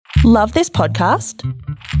Love this podcast?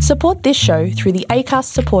 Support this show through the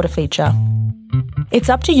Acast supporter feature. It's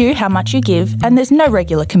up to you how much you give, and there's no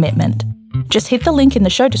regular commitment. Just hit the link in the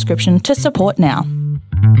show description to support now.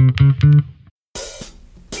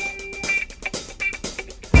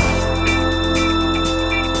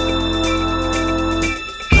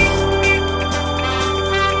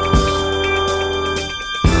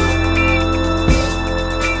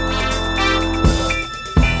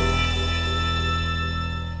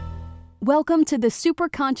 Welcome to the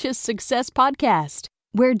Superconscious Success Podcast,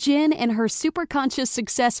 where Jen and her Superconscious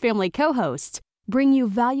Success family co-hosts bring you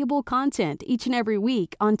valuable content each and every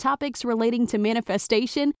week on topics relating to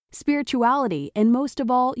manifestation, spirituality, and most of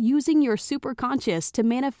all, using your superconscious to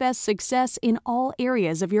manifest success in all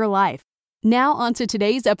areas of your life. Now on to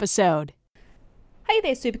today's episode. Hey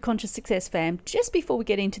there, Superconscious Success fam. Just before we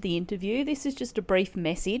get into the interview, this is just a brief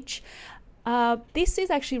message. This is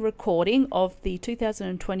actually a recording of the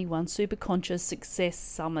 2021 Superconscious Success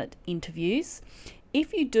Summit interviews.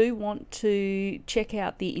 If you do want to check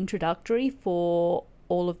out the introductory for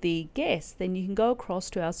all of the guests, then you can go across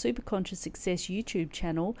to our Superconscious Success YouTube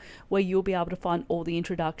channel where you'll be able to find all the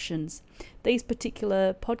introductions. These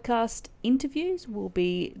particular podcast interviews will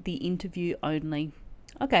be the interview only.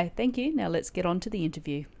 Okay, thank you. Now let's get on to the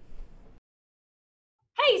interview.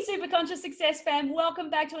 Hey, Superconscious Success fam,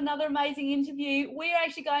 welcome back to another amazing interview. We're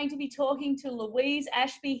actually going to be talking to Louise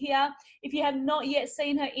Ashby here. If you have not yet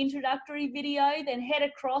seen her introductory video, then head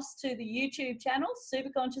across to the YouTube channel,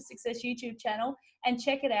 Superconscious Success YouTube channel, and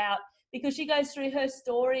check it out, because she goes through her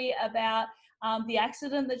story about the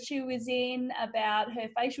accident that she was in, about her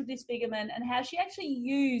facial disfigurement, and how she actually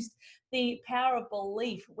used the power of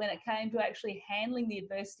belief when it came to actually handling the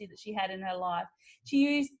adversity that she had in her life. She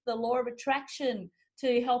used the law of attraction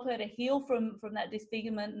to help her to heal from that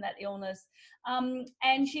disfigurement and that illness.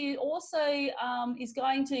 And she also is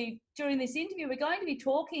going to, during this interview, we're going to be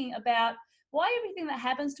talking about why everything that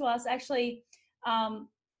happens to us actually can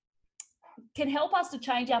help us to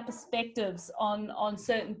change our perspectives on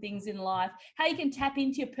certain things in life, how you can tap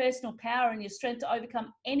into your personal power and your strength to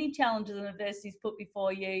overcome any challenges and adversities put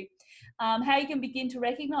before you, how you can begin to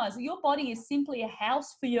recognize that your body is simply a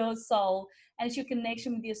house for your soul, and it's your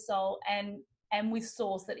connection with your soul and with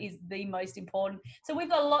source that is the most important. So we've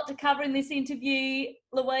got a lot to cover in this interview,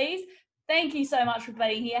 Louise. Thank you so much for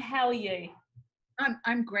being here. How are you?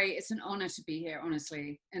 I'm great. It's an honor to be here,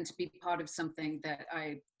 honestly, and to be part of something that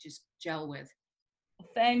I just gel with.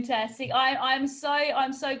 Fantastic. I'm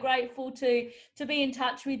so grateful to be in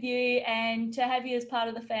touch with you and to have you as part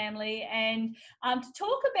of the family, and to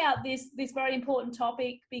talk about this very important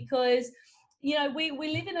topic, because you know we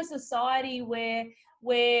live in a society where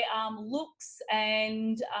looks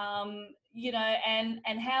and you know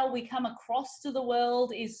and how we come across to the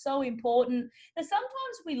world is so important that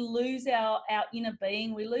sometimes we lose our inner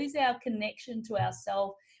being, we lose our connection to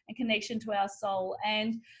ourself and connection to our soul.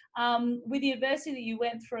 And with the adversity that you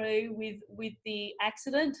went through with the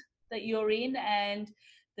accident that you're in and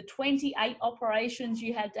the 28 operations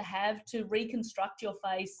you had to have to reconstruct your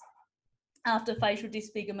face after facial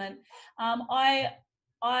disfigurement, I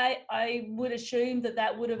would assume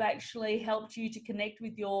that would have actually helped you to connect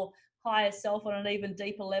with your higher self on an even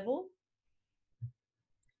deeper level.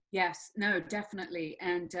 Yes, no, definitely.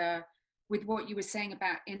 And with what you were saying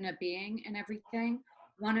about inner being and everything,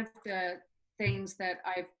 one of the things that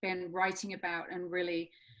I've been writing about and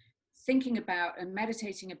really thinking about and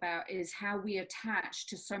meditating about is how we attach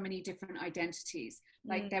to so many different identities.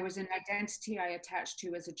 Like there was an identity I attached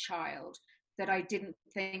to as a child that I didn't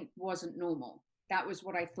think wasn't normal. That was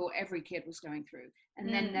what I thought every kid was going through.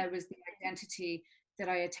 And then there was the identity that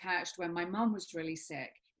I attached when my mom was really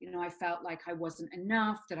sick. You know, I felt like I wasn't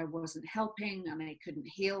enough, that I wasn't helping, and I couldn't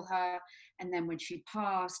heal her. And then when she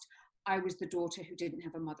passed, I was the daughter who didn't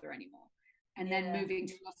have a mother anymore. And then moving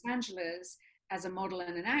to Los Angeles as a model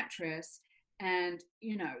and an actress, and,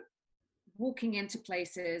 you know, walking into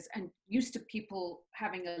places and used to people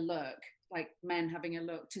having a look, like men having a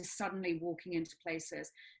look, to suddenly walking into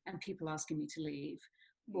places and people asking me to leave,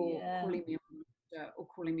 or calling me a monster, or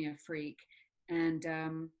calling me a freak. And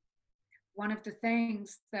one of the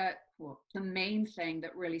things that, well, the main thing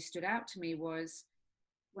that really stood out to me was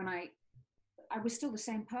when I was still the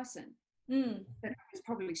same person. But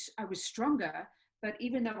I was stronger, but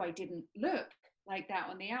even though I didn't look like that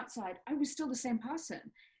on the outside, I was still the same person.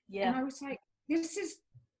 And I was like,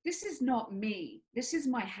 this is not me. This is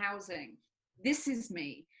my housing. This is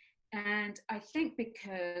me. And I think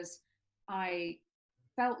because I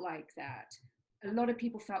felt like that, a lot of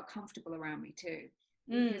people felt comfortable around me too.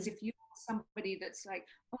 Because if you somebody that's like,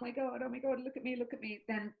 oh my God, look at me,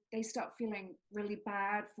 then they start feeling really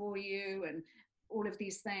bad for you and all of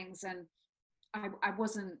these things. And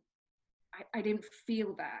I didn't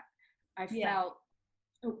feel that. I felt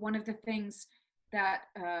one of the things that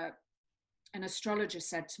an astrologer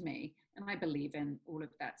said to me, and I believe in all of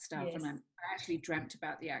that stuff. Yes. And I actually dreamt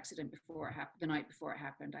about the accident before it happened, the night before it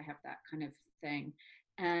happened. I have that kind of thing.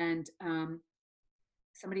 And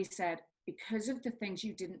somebody said, because of the things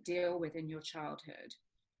you didn't deal with in your childhood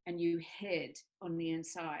and you hid on the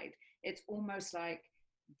inside, it's almost like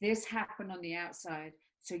this happened on the outside,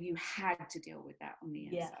 so you had to deal with that on the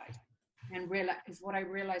inside. And realize, because what I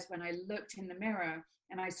realized when I looked in the mirror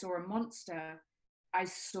and I saw a monster, I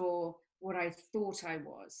saw what I thought I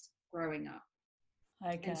was growing up.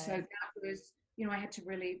 Okay. And so that was, I had to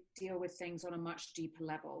really deal with things on a much deeper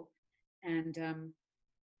level. And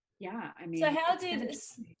I mean,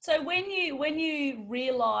 so when you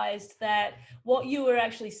realized that what you were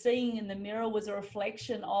actually seeing in the mirror was a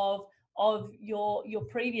reflection of your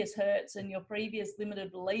previous hurts and your previous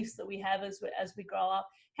limited beliefs that we have as we grow up,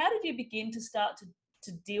 how did you begin to start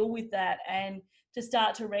to deal with that and to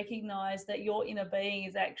start to recognize that your inner being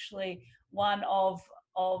is actually one of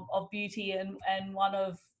beauty and one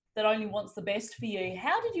of that only wants the best for you?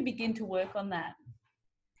 How did you begin to work on that?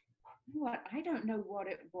 What, I don't know what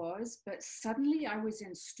it was, but suddenly I was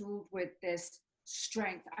installed with this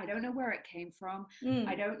strength. I don't know where it came from.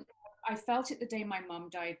 I felt it the day my mom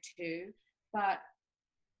died too, but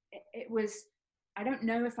it was, I don't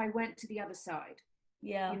know if I went to the other side.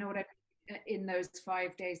 Yeah. You know what I mean? In those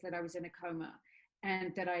 5 days that I was in a coma,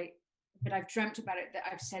 and that I've dreamt about it, that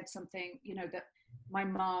I've said something, that my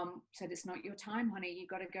mom said, it's not your time, honey, you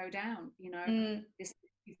got to go down, this,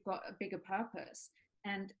 you've got a bigger purpose.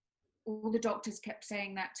 And all the doctors kept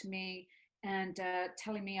saying that to me and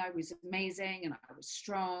telling me I was amazing and I was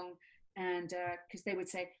strong. And because they would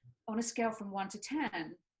say, on a scale from 1 to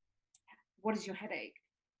 10, what is your headache?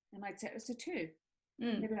 And I'd say, it's a 2.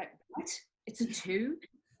 And they'd be like, what? It's a 2?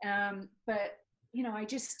 But,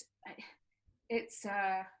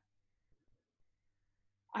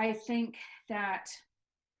 I think that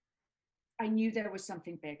I knew there was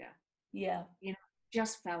something bigger. Yeah.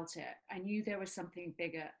 Just felt it. I knew there was something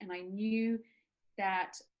bigger, and I knew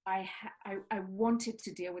that I wanted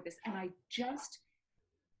to deal with this, and I just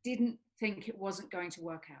didn't think it wasn't going to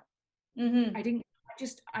work out. Mm-hmm.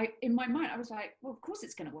 In my mind, I was like, well, of course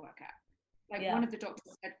it's going to work out. Like one of the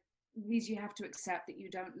doctors said, Louise, you have to accept that you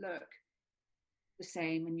don't look the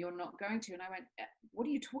same and you're not going to. And I went, what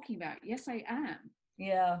are you talking about? Yes, I am.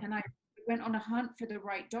 Yeah. And I went on a hunt for the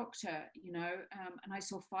right doctor, and I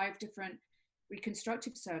saw 5 different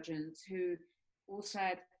reconstructive surgeons who all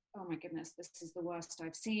said, oh my goodness, this is the worst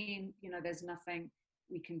I've seen. There's nothing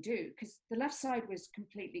we can do, because the left side was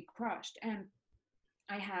completely crushed. And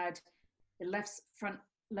I had the left front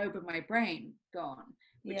lobe of my brain gone,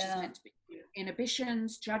 which is meant to be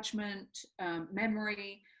inhibitions, judgment,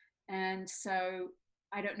 memory. And so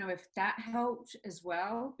I don't know if that helped as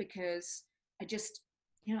well, because I just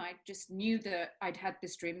knew that I'd had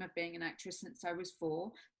this dream of being an actress since I was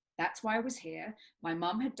 4. That's why I was here. My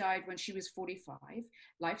mom had died when she was 45.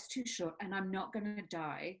 Life's too short, and I'm not going to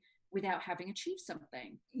die without having achieved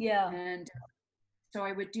something. Yeah. And so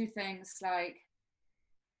I would do things like,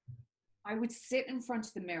 I would sit in front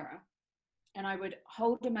of the mirror and I would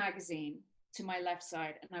hold a magazine to my left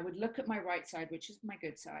side, and I would look at my right side, which is my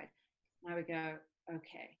good side. And I would go,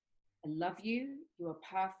 okay, I love you. You are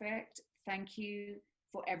perfect. Thank you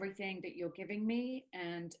for everything that you're giving me.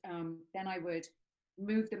 And then I would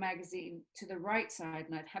move the magazine to the right side,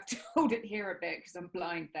 and I'd have to hold it here a bit because I'm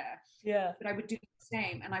blind there. Yeah. But I would do the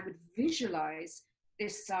same, and I would visualize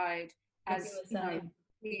this side as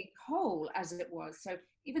being whole as it was. So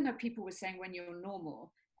even though people were saying when you're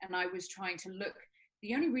normal, and I was trying to look,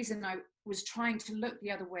 the only reason I was trying to look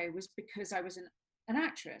the other way was because I was an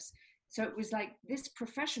actress. So it was like this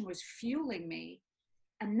profession was fueling me.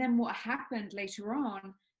 And then what happened later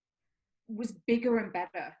on was bigger and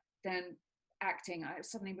better than acting. I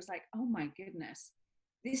suddenly was like, oh my goodness,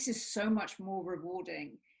 this is so much more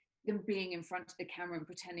rewarding than being in front of the camera and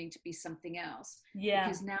pretending to be something else. Yeah.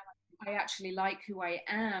 Because now I actually like who I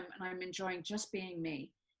am, and I'm enjoying just being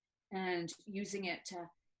me and using it to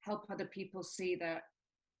help other people see that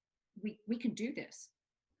we can do this.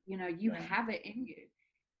 You have it in you.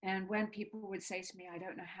 And when people would say to me, I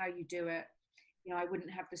don't know how you do it, I wouldn't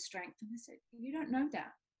have the strength. And I said, you don't know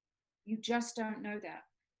that. You just don't know that.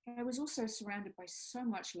 But I was also surrounded by so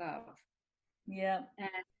much love. Yeah. And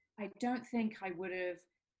I don't think I would have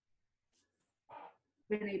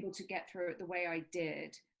been able to get through it the way I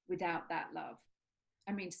did without that love.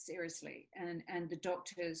 I mean, seriously. And the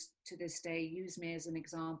doctors to this day use me as an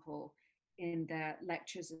example in their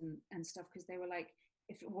lectures and stuff, because they were like,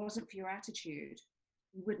 if it wasn't for your attitude,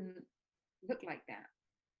 you wouldn't look like that.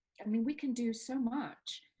 I mean, we can do so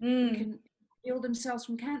much. We can heal themselves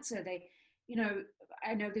from cancer. They, you know,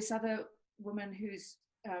 I know this other woman who's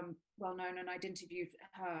well known, and I'd interviewed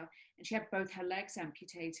her, and she had both her legs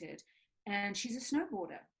amputated, and she's a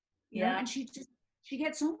snowboarder, you know, and she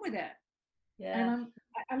gets on with it. And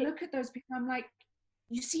I look at those people, I'm like,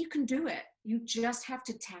 you see, you can do it. You just have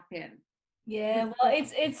to tap in. Yeah, well,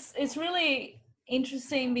 it's really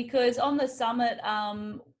interesting because on the summit,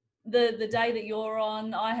 the day that you're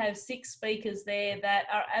on, I have 6 speakers there that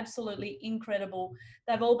are absolutely incredible.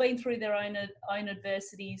 They've all been through their own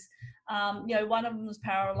adversities. You know, one of them was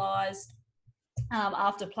paralyzed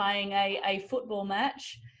after playing a football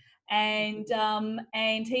match, and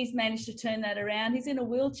he's managed to turn that around. He's in a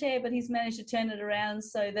wheelchair, but he's managed to turn it around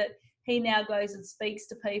so that he now goes and speaks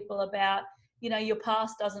to people about, you know, your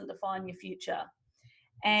past doesn't define your future.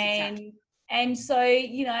 And so,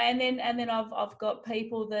 you know, and then I've got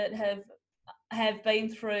people that have been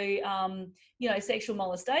through you know, sexual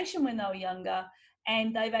molestation when they were younger,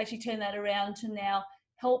 and they've actually turned that around to now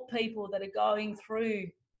help people that are going through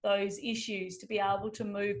those issues to be able to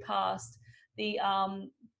move past the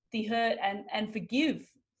hurt and forgive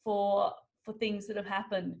for things that have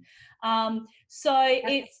happened. So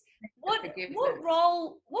it's what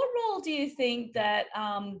role do you think that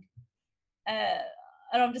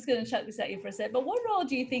and I'm just going to chuck this at you for a sec, but what role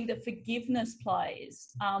do you think that forgiveness plays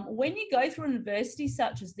when you go through an adversity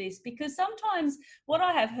such as this? Because sometimes what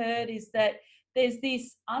I have heard is that there's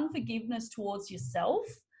this unforgiveness towards yourself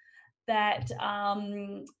that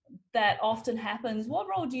that often happens. What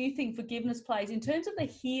role do you think forgiveness plays in terms of the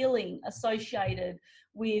healing associated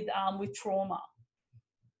with trauma?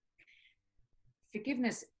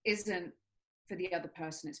 Forgiveness isn't for the other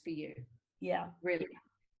person, it's for you. Yeah. Really.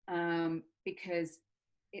 Because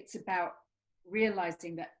it's about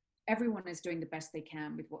realizing that everyone is doing the best they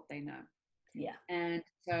can with what they know. Yeah. And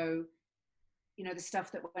so, you know, the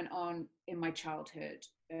stuff that went on in my childhood,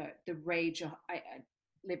 the rage,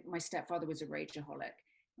 my stepfather was a rageaholic.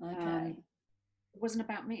 Okay. It wasn't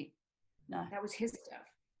about me. No. That was his stuff.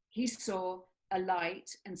 He saw a light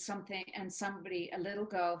and somebody, a little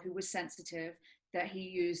girl who was sensitive, that he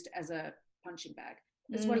used as a punching bag,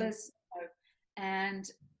 as well as, you know, and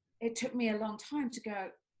it took me a long time to go,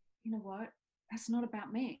 you know what, that's not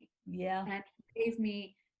about me. Yeah. And he gave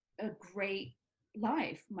me a great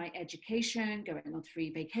life, my education, going on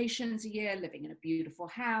 3 vacations a year, living in a beautiful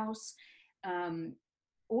house,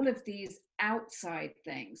 all of these outside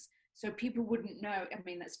things. So people wouldn't know. I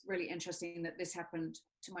mean, that's really interesting that this happened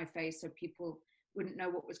to my face, so people wouldn't know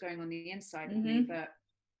what was going on the inside of me. But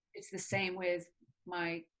it's the same with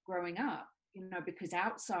my growing up, you know, because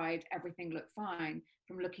outside everything looked fine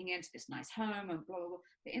from looking into this nice home and blah, blah, blah.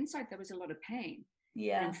 The inside, there was a lot of pain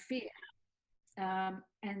and fear.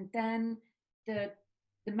 And then the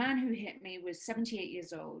man who hit me was 78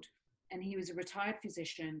 years old, and he was a retired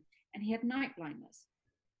physician, and he had night blindness.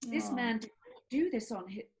 This man didn't do this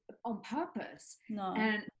on purpose. No.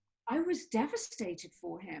 And I was devastated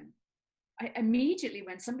for him. I immediately,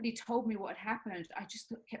 when somebody told me what had happened, I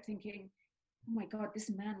just kept thinking, oh my God, this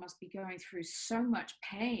man must be going through so much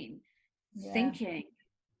pain, thinking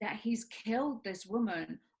that he's killed this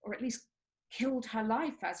woman, or at least killed her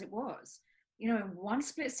life as it was. You know, in one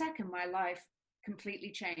split second, my life completely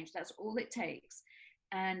changed. That's all it takes.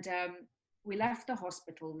 And we left the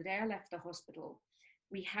hospital. The day I left the hospital,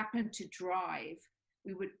 we happened to drive.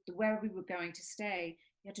 Where we were going to stay,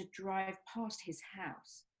 we had to drive past his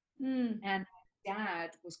house. And Dad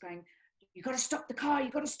was going, you got to stop the car, you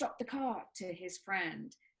got to stop the car, to his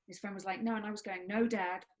friend. His friend was like, no. And I was going, no,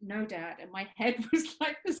 Dad, no, Dad. And my head was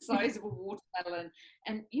like the size of a watermelon.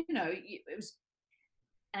 And, you know, it was,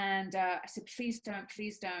 and I said, please don't.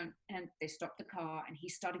 And they stopped the car, and he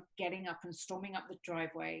started getting up and storming up the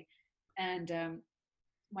driveway. And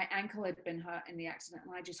my ankle had been hurt in the accident,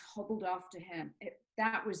 and I just hobbled after him.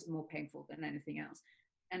 That was more painful than anything else.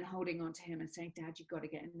 And holding on to him and saying, Dad, you've got to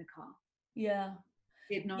get in the car. Yeah.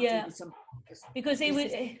 Did not do this on purpose. Because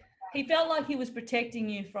he felt like he was protecting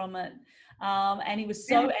you from it. And he was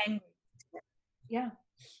so angry. Yeah.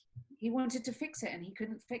 He wanted to fix it, and he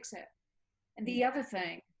couldn't fix it. And the other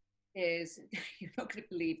thing is, you're not going to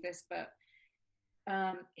believe this, but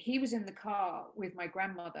he was in the car with my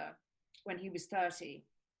grandmother when he was 30,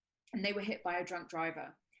 and they were hit by a drunk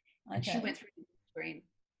driver. Okay. And she went through the screen,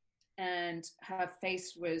 and her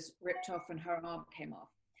face was ripped off and her arm came off.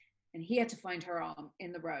 And he had to find her arm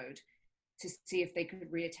in the road to see if they could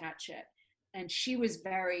reattach it. And she was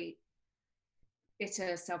very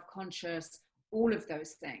bitter, self-conscious, all of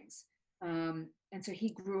those things. And so he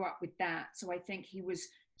grew up with that. So I think he was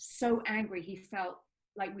so angry. He felt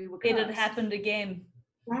like we were cursed. It had happened again.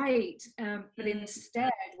 Right. But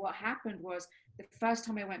instead, what happened was the first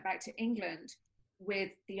time I went back to England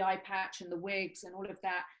with the eye patch and the wigs and all of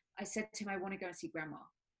that, I said to him, I want to go and see Grandma.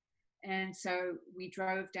 And so we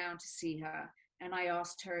drove down to see her, and I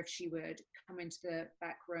asked her if she would come into the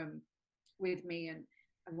back room with me, and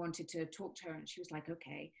I wanted to talk to her, and she was like,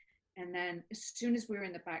 okay. And then as soon as we were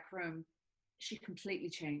in the back room, she completely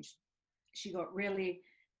changed. She got really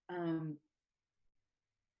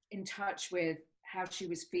in touch with how she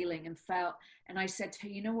was feeling and felt. And I said to her,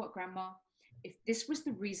 you know what, Grandma, if this was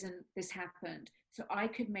the reason this happened, so I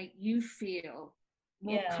could make you feel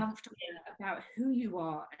more comfortable about who you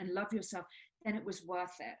are and love yourself, then it was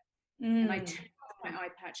worth it. And I took off my eye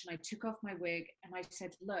patch and I took off my wig, and I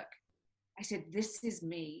said, look, I said, this is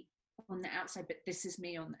me on the outside, but this is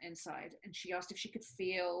me on the inside. And she asked if she could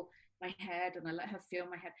feel my head, and I let her feel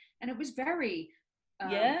my head. And it was very,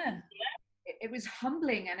 it was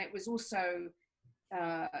humbling, and it was also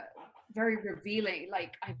very revealing.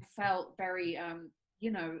 Like I felt very,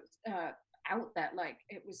 out there, like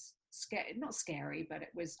it was scary, not scary, but it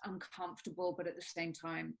was uncomfortable. But at the same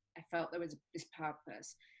time, I felt there was this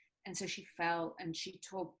purpose. And so she felt, and she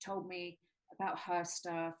told me about her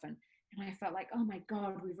stuff. And I felt like, oh my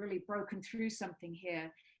God, we've really broken through something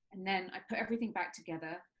here. And then I put everything back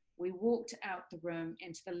together. We walked out the room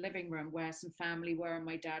into the living room where some family were and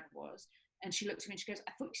my dad was. And she looked at me and she goes,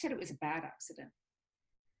 I thought you said it was a bad accident.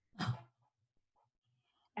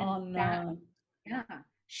 Oh no.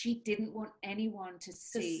 She didn't want anyone to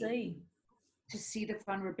see the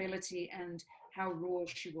vulnerability and how raw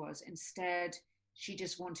she was. Instead, she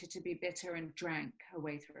just wanted to be bitter and drank her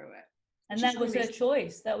way through it. And that was her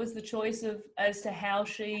choice. That was the choice as to how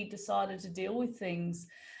she decided to deal with things.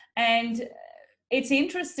 And it's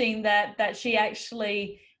interesting that she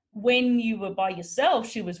actually, when you were by yourself,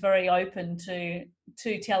 she was very open to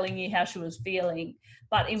telling you how she was feeling.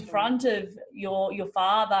 But in front of your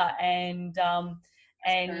father and her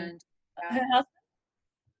husband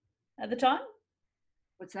at the time?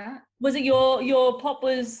 What's that? Was it your pop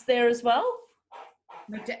was there as well?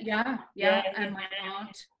 Yeah, and my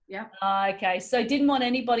aunt. Yeah. Okay, so didn't want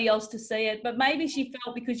anybody else to see it, but maybe she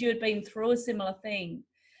felt because you had been through a similar thing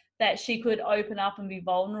that she could open up and be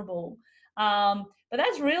vulnerable. But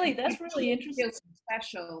that's really interesting. Feel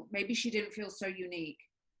special. Maybe she didn't feel so unique.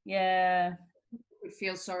 Yeah. I would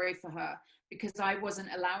feel sorry for her because I wasn't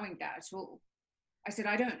allowing that at all. I said,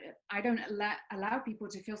 I don't allow people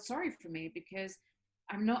to feel sorry for me because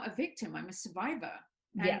I'm not a victim. I'm a survivor.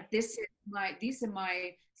 And these are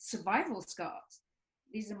my survival scars.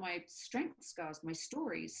 These are my strength scars, my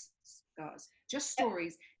stories scars, just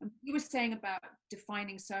stories. And you were saying about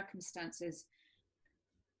defining circumstances.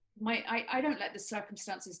 I don't let the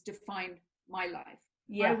circumstances define my life.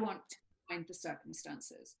 I want to find the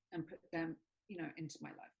circumstances and put them, into my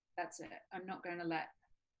life. That's it. I'm not going to let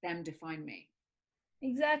them define me.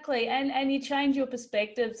 Exactly. And you change your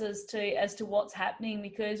perspectives as to what's happening,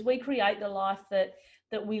 because we create the life that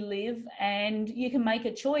we live, and you can make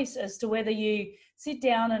a choice as to whether you sit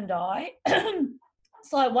down and die.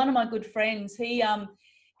 It's like one of my good friends, he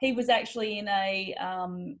was actually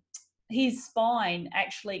in his spine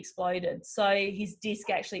actually exploded. So his disc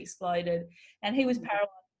actually exploded and he was paralyzed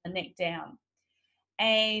from the neck down.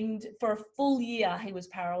 And for a full year he was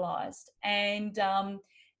paralyzed. And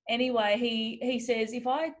anyway, he says, if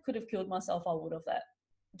I could have killed myself, I would have that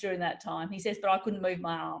during that time. He says, but I couldn't move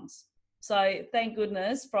my arms. So thank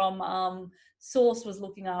goodness from Source was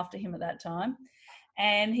looking after him at that time.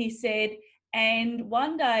 And he said, and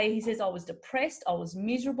one day he says, I was depressed, I was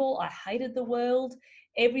miserable, I hated the world,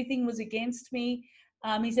 everything was against me.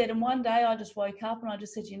 He said, and one day I just woke up and I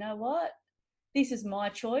just said, you know what? This is my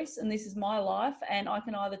choice and this is my life, and I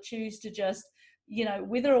can either choose to just,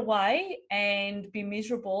 wither away and be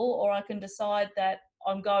miserable, or I can decide that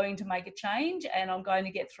I'm going to make a change and I'm going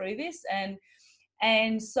to get through this.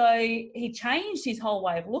 And so he changed his whole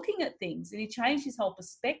way of looking at things, and he changed his whole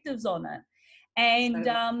perspectives on it.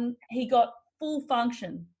 And he got full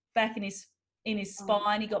function back in his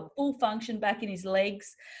spine. He got full function back in his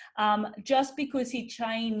legs, just because he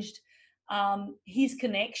changed his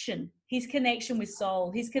connection with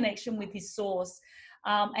soul, his connection with his source.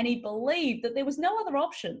 And he believed that there was no other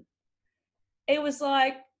option. It was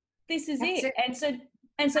like, this is it.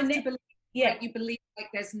 And so you believe like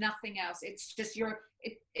there's nothing else. It's just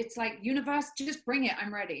it's like, universe, just bring it.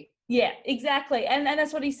 I'm ready. Yeah, exactly. And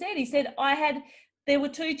that's what he said. He said, there were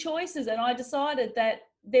two choices, and I decided that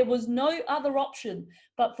there was no other option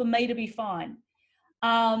but for me to be fine.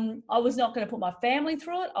 I was not going to put my family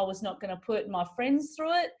through it. I was not going to put my friends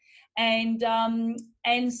through it.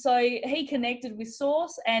 And so he connected with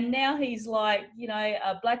Source, and now he's like, you know,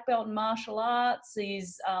 a black belt in martial arts.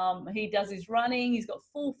 He does his running. He's got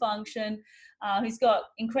full function. He's got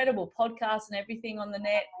incredible podcasts and everything on the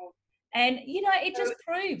net. And, you know, it just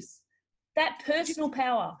proves that personal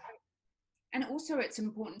power. And also it's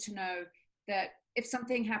important to know that if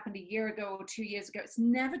something happened a year ago or 2 years ago, it's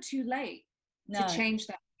never too late to change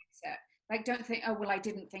that mindset. Like, don't think, oh, well, I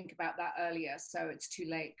didn't think about that earlier, so it's too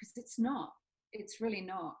late, because it's not. It's really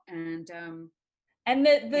not. And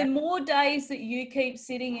the more days that you keep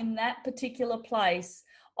sitting in that particular place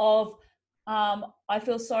of, I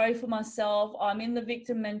feel sorry for myself, I'm in the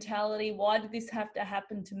victim mentality, why did this have to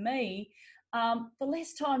happen to me? The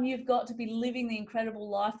less time you've got to be living the incredible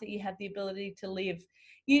life that you have the ability to live.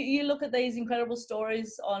 You look at these incredible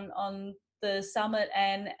stories on the summit,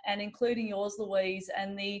 and including yours, Louise,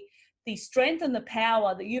 and the strength and the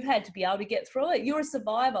power that you've had to be able to get through it. You're a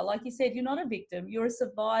survivor. Like you said, you're not a victim. You're a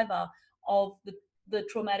survivor of the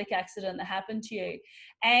traumatic accident that happened to you.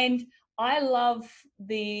 And I love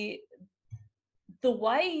the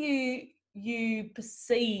way you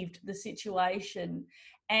perceived the situation,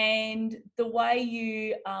 and the way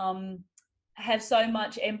you have so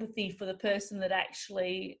much empathy for the person that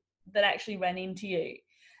actually ran into you,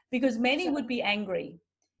 because many would be angry.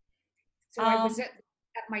 So I was at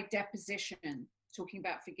my deposition talking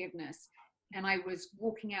about forgiveness, and I was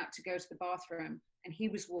walking out to go to the bathroom, and he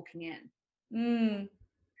was walking in. And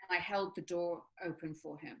I held the door open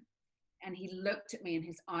for him, and he looked at me, and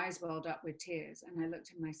his eyes welled up with tears, and I looked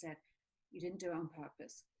at him and I said, "You didn't do it on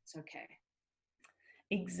purpose. It's okay."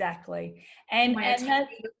 Exactly. And that,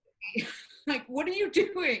 like, what are you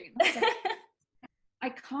doing? I said, I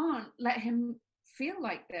can't let him feel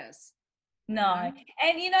like this. No.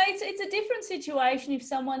 And, you know, it's a different situation if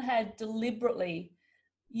someone had deliberately,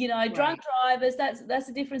 you know, drunk drivers, that's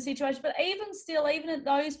a different situation. But even still, even at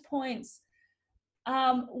those points,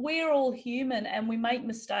 we're all human and we make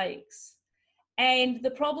mistakes. And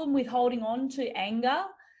the problem with holding on to anger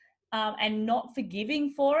and not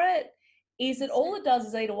forgiving for it is that all it does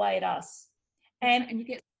is eat away at us. And you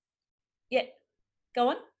get... Yeah, go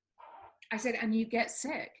on. I said, and you get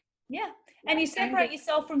sick. Yeah. And you separate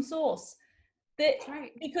yourself from Source.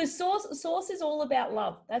 Because source is all about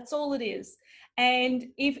love. That's all it is. And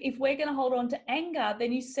if we're going to hold on to anger,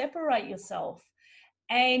 then you separate yourself,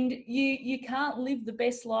 and you can't live the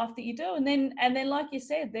best life that you do. And then like you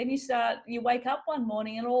said, then you wake up one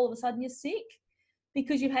morning and all of a sudden you're sick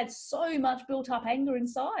because you've had so much built up anger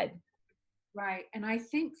inside. Right. And I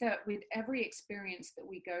think that with every experience that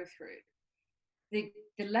we go through,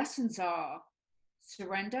 the lessons are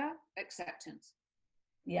surrender, acceptance.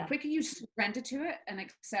 Yeah. The quicker you surrender to it and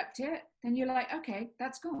accept it, then you're like, okay,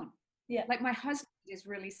 that's gone. Yeah. Like, my husband is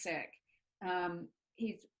really sick.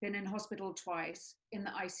 He's been in hospital twice, in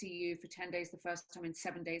the ICU for 10 days the first time and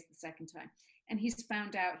 7 days the second time. And he's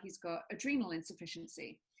found out he's got adrenal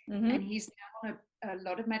insufficiency. Mm-hmm. And he's now on a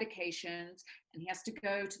lot of medications, and he has to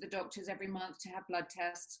go to the doctors every month to have blood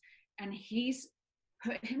tests. And he's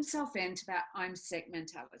put himself into that I'm sick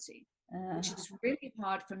mentality. Which is really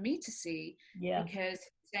hard for me to see, because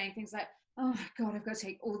he's saying things like, oh God, I've got to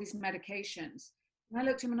take all these medications. And I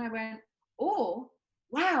looked at him and I went, oh,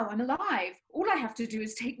 wow, I'm alive. All I have to do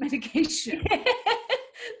is take medication.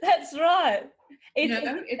 That's right.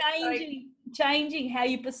 It's changing how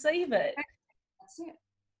you perceive it. That's it.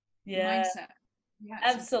 Yeah. Mindset. Yeah,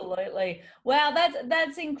 absolutely. Wow,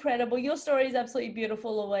 that's incredible. Your story is absolutely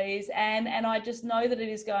beautiful, Louise, and I just know that it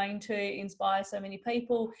is going to inspire so many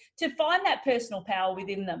people to find that personal power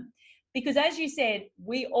within them, because as you said,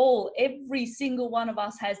 every single one of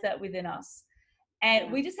us has that within us,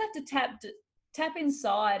 and we just have to tap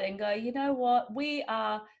inside and go, you know what, we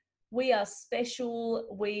are special,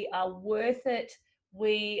 we are worth it,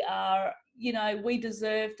 we are, you know, we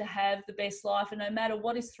deserve to have the best life, and no matter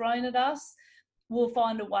what is thrown at us, we'll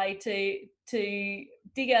find a way to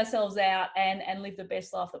dig ourselves out and live the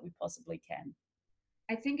best life that we possibly can.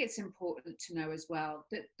 I think it's important to know as well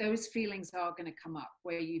that those feelings are going to come up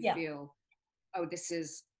where you feel, oh, this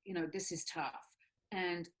is tough.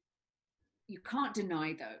 And you can't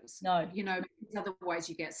deny those. No. You know, because otherwise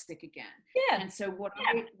you get sick again. Yeah. And so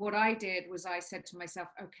what I did was I said to myself,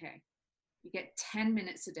 okay, you get 10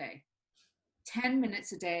 minutes a day. 10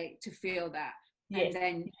 minutes a day to feel that. Yes.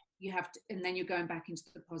 And then you're going back into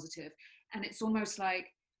the positive. And it's almost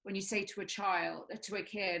like when you say to a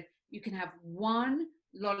kid, you can have one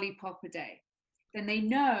lollipop a day. then they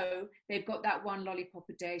know they've got that one lollipop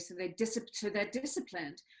a day. So they're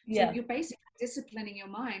disciplined. Yeah. So you're basically disciplining your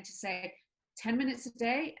mind to say 10 minutes a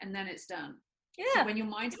day, and then it's done. Yeah. So when your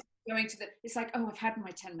mind is going to it's like, oh, I've had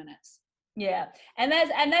my 10 minutes. Yeah, and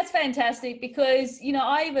that's fantastic, because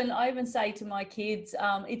I even say to my kids,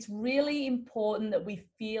 it's really important that we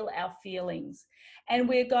feel our feelings, and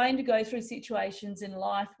we're going to go through situations in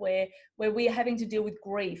life where we're having to deal with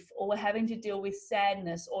grief, or we're having to deal with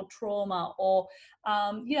sadness or trauma, or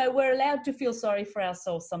we're allowed to feel sorry for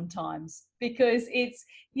ourselves sometimes, because it's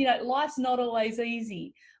life's not always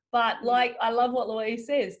easy. But like, I love what Louise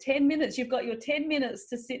says, 10 minutes, you've got your 10 minutes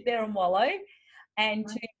to sit there and wallow and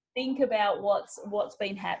to think about what's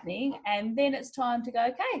been happening, and then it's time to go,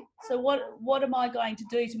 okay, so what am I going to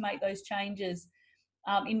do to make those changes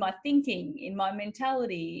in my thinking, in my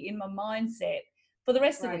mentality, in my mindset for the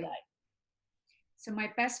rest of the day. So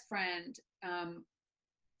my best friend found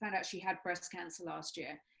out she had breast cancer last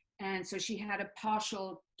year, and so she had a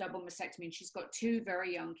partial double mastectomy, and she's got 2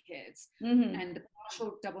 very young kids. And the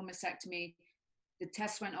partial double mastectomy, the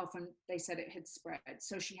test went off and they said it had spread,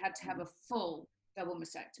 so she had to have a full double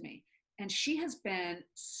mastectomy. And she has been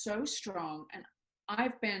so strong, and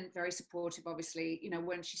I've been very supportive, obviously.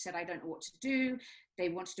 When she said, I don't know what to do, they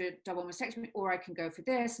want to do a double mastectomy, or I can go for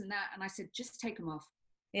this and that, and I said, just take them off.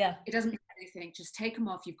 Yeah, it doesn't mean anything, just take them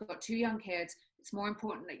off. You've got 2 young kids, it's more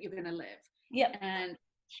important that you're going to live. Yeah. And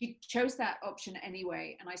she chose that option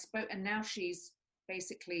anyway, and I spoke, and now she's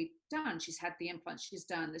basically done. She's had the implants, she's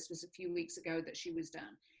done. This was a few weeks ago that she was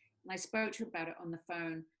done, and I spoke to her about it on the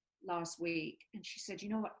phone last week, and she said, you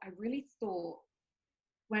know what, I really thought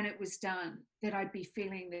when it was done that I'd be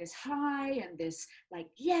feeling this high and this like,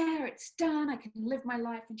 yeah, it's done, I can live my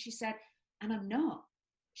life. And she said, and I'm not.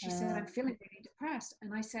 She said, I'm feeling really depressed.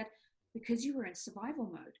 And I said, because you were in survival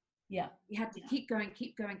mode. Yeah. You had to keep going.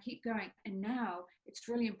 And now it's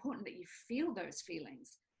really important that you feel those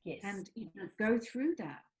feelings. Yes. And go through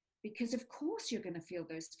that, because of course you're going to feel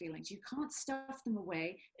those feelings. You can't stuff them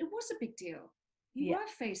away. It was a big deal. You were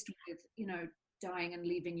faced with, dying and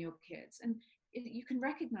leaving your kids, and you can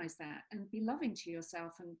recognize that and be loving to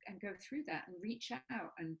yourself and go through that and reach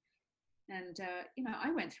out. And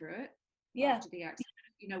I went through it after the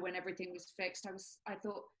accident, when everything was fixed. I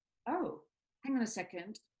thought, oh, hang on a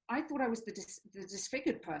second. I thought I was the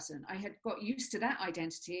disfigured person. I had got used to that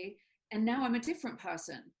identity, and now I'm a different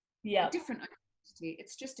person. Yeah. A different identity.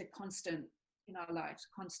 It's just a constant in our lives,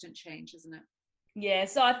 constant change, isn't it? Yeah,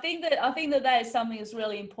 so I think that is something that's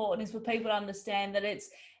really important, is for people to understand that it's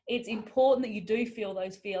important that you do feel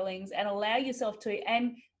those feelings and allow yourself to,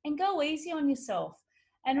 and go easy on yourself,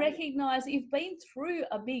 and recognize that you've been through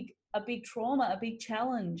a big trauma, a big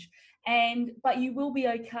challenge, but you will be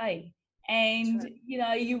okay, and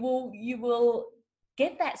you will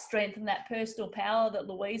get that strength and that personal power that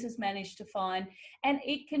Louise has managed to find, and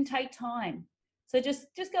it can take time. So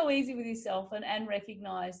just go easy with yourself and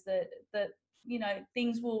recognize that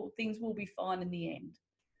things will be fine in the end.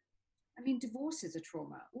 I mean, divorce is a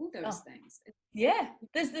trauma, all those things. Yeah,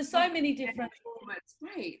 there's so many different traumas.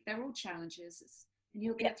 Right, they're all challenges, and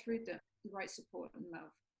you'll get through them with the right support and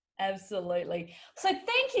love. Absolutely. So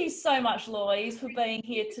thank you so much, Louise, for being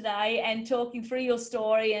here today and talking through your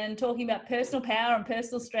story and talking about personal power and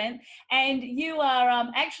personal strength. And you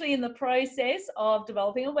are actually in the process of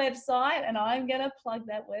developing a website, and I'm going to plug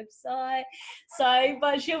that website. So,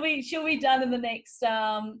 but she'll be done in the next.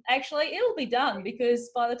 Actually, it'll be done,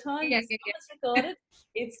 because by the time this is recorded,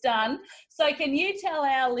 it's done. So, can you tell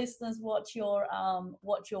our listeners what your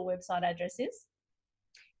website address is?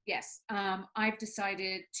 Yes, I've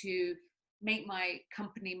decided to make my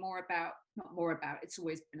company it's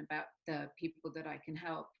always been about the people that I can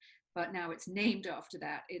help, but now it's named after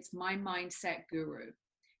that. It's My Mindset Guru.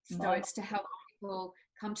 So it's to help people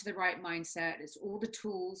come to the right mindset. It's all the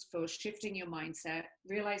tools for shifting your mindset,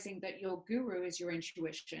 realizing that your guru is your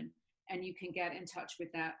intuition, and you can get in touch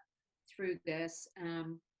with that through this,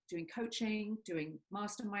 doing coaching, doing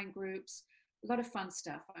mastermind groups, a lot of fun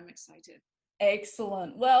stuff. I'm excited.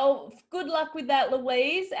 Excellent. Well, good luck with that,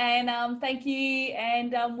 Louise, and thank you,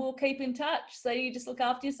 and we'll keep in touch. So you just look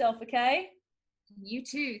after yourself, okay? You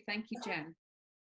too. Thank you, Jen.